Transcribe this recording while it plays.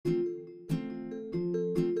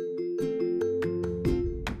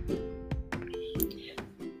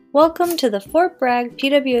Welcome to the Fort Bragg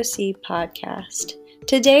PWC podcast.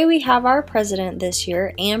 Today we have our president this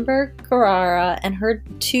year, Amber Carrara, and her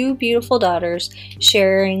two beautiful daughters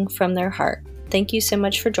sharing from their heart. Thank you so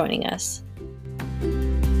much for joining us.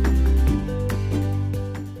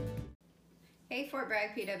 Hey Fort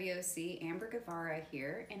Bragg PWC, Amber Guevara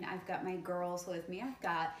here, and I've got my girls with me. I've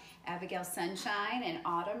got Abigail Sunshine and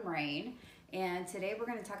Autumn Rain, and today we're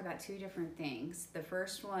going to talk about two different things. The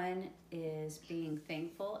first one is being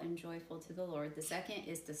thankful and joyful to the Lord. The second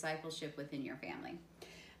is discipleship within your family.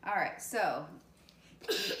 All right, so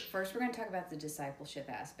first we're going to talk about the discipleship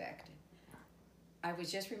aspect. I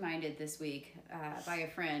was just reminded this week by a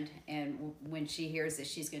friend, and when she hears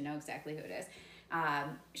this, she's going to know exactly who it is.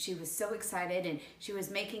 She was so excited, and she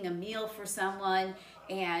was making a meal for someone,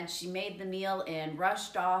 and she made the meal and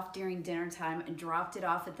rushed off during dinner time and dropped it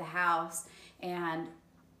off at the house. And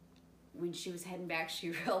when she was heading back,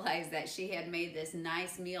 she realized that she had made this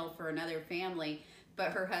nice meal for another family,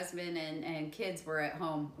 but her husband and kids were at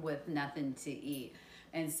home with nothing to eat.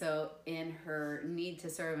 And so in her need to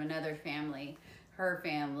serve another family, her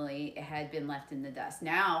family had been left in the dust.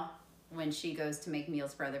 Now, when she goes to make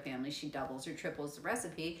meals for other families, she doubles or triples the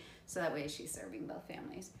recipe, so that way she's serving both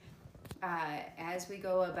families. As we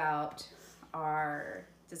go about our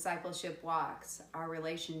discipleship walks, our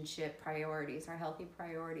relationship priorities, our healthy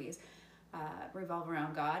priorities revolve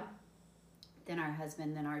around God, then our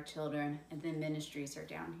husband, then our children, and then ministries are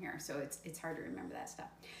down here. So it's hard to remember that stuff.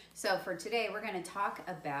 So for today, we're going to talk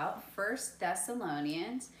about 1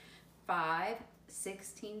 Thessalonians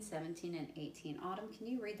 5:16, 17, and 18. Autumn, can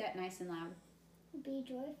you read that nice and loud? Be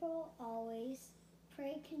joyful always,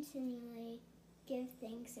 pray continually, give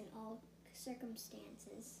thanks in all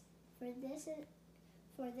circumstances. For this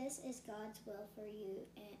is God's will for you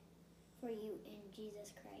in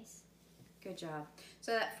Jesus Christ. Good job.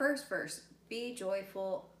 So that first verse, be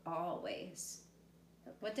joyful always.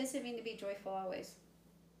 What does it mean to be joyful always?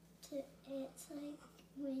 It's like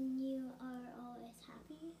when you are always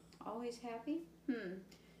happy. Always happy?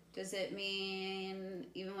 Does it mean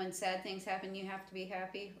even when sad things happen, you have to be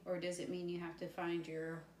happy? Or does it mean you have to find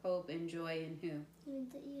your hope and joy in who? It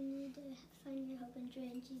means that you need to find your hope and joy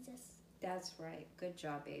in Jesus. That's right. Good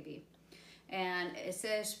job, baby. And it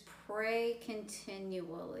says pray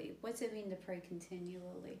continually. What's it mean to pray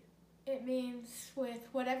continually? It means with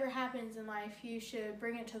whatever happens in life, you should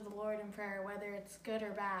bring it to the Lord in prayer, whether it's good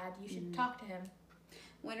or bad. You should talk to Him.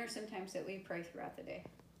 When are some times that we pray throughout the day?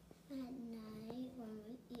 At night when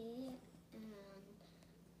we eat, and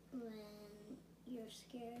when you're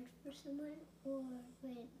scared for someone, or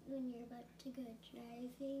when you're about to go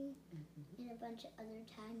driving, and a bunch of other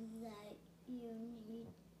times that you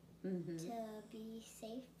need to be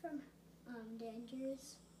safe from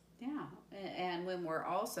dangers. Yeah, and when we're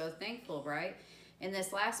also thankful, right? In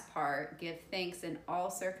this last part, give thanks in all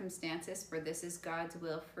circumstances, for this is God's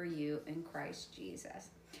will for you in Christ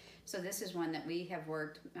Jesus. So this is one that we have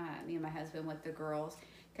worked, me and my husband, with the girls,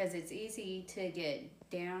 because it's easy to get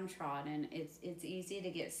downtrodden. It's easy to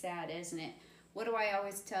get sad, isn't it? What do I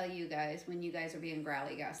always tell you guys when you guys are being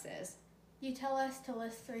growly gusses? You tell us to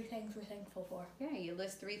list 3 things we're thankful for. Yeah, you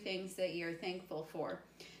list 3 things that you're thankful for.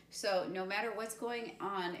 So no matter what's going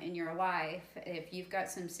on in your life, if you've got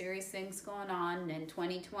some serious things going on in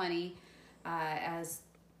 2020, as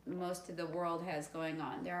most of the world has going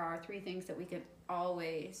on, there are 3 things that we can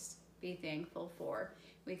always be thankful for.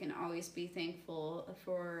 We can always be thankful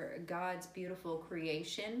for God's beautiful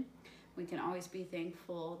creation. We can always be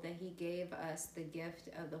thankful that He gave us the gift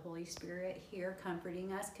of the Holy Spirit here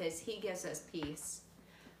comforting us, because He gives us peace,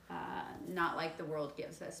 not like the world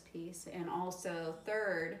gives us peace. And also,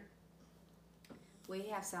 third, we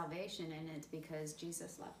have salvation, and it's because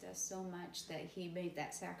Jesus loved us so much that He made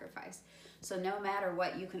that sacrifice. So no matter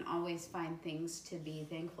what, you can always find things to be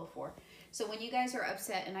thankful for. So when you guys are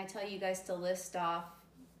upset and I tell you guys to list off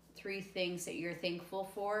 3 things that you're thankful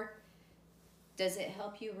for, does it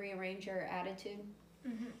help you rearrange your attitude?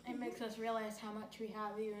 It makes us realize how much we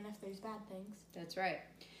have, even if there's bad things. That's right.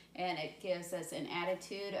 And it gives us an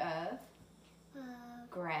attitude of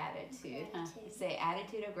gratitude. Say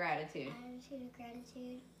attitude of gratitude. Attitude of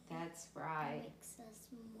gratitude. That's right. It makes us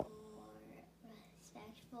more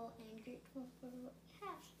respectful and grateful for what we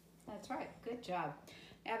have. That's right. Good job.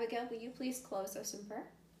 Abigail, will you please close us in prayer?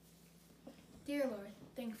 Dear Lord,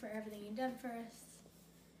 thank you for everything you've done for us.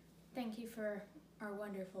 Thank you for our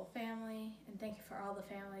wonderful family, and thank you for all the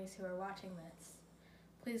families who are watching this.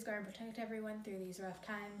 Please guard and protect everyone through these rough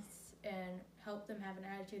times and help them have an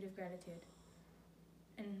attitude of gratitude.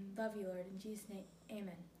 And love you, Lord. In Jesus' name,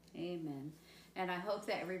 amen. Amen. And I hope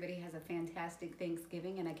that everybody has a fantastic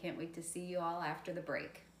Thanksgiving, and I can't wait to see you all after the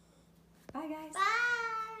break. Bye, guys. Bye.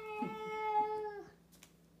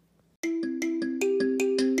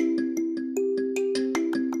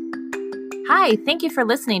 Hi, thank you for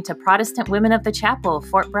listening to Protestant Women of the Chapel,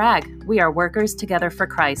 Fort Bragg. We are workers together for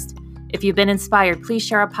Christ. If you've been inspired, please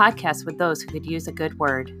share our podcast with those who could use a good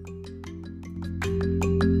word.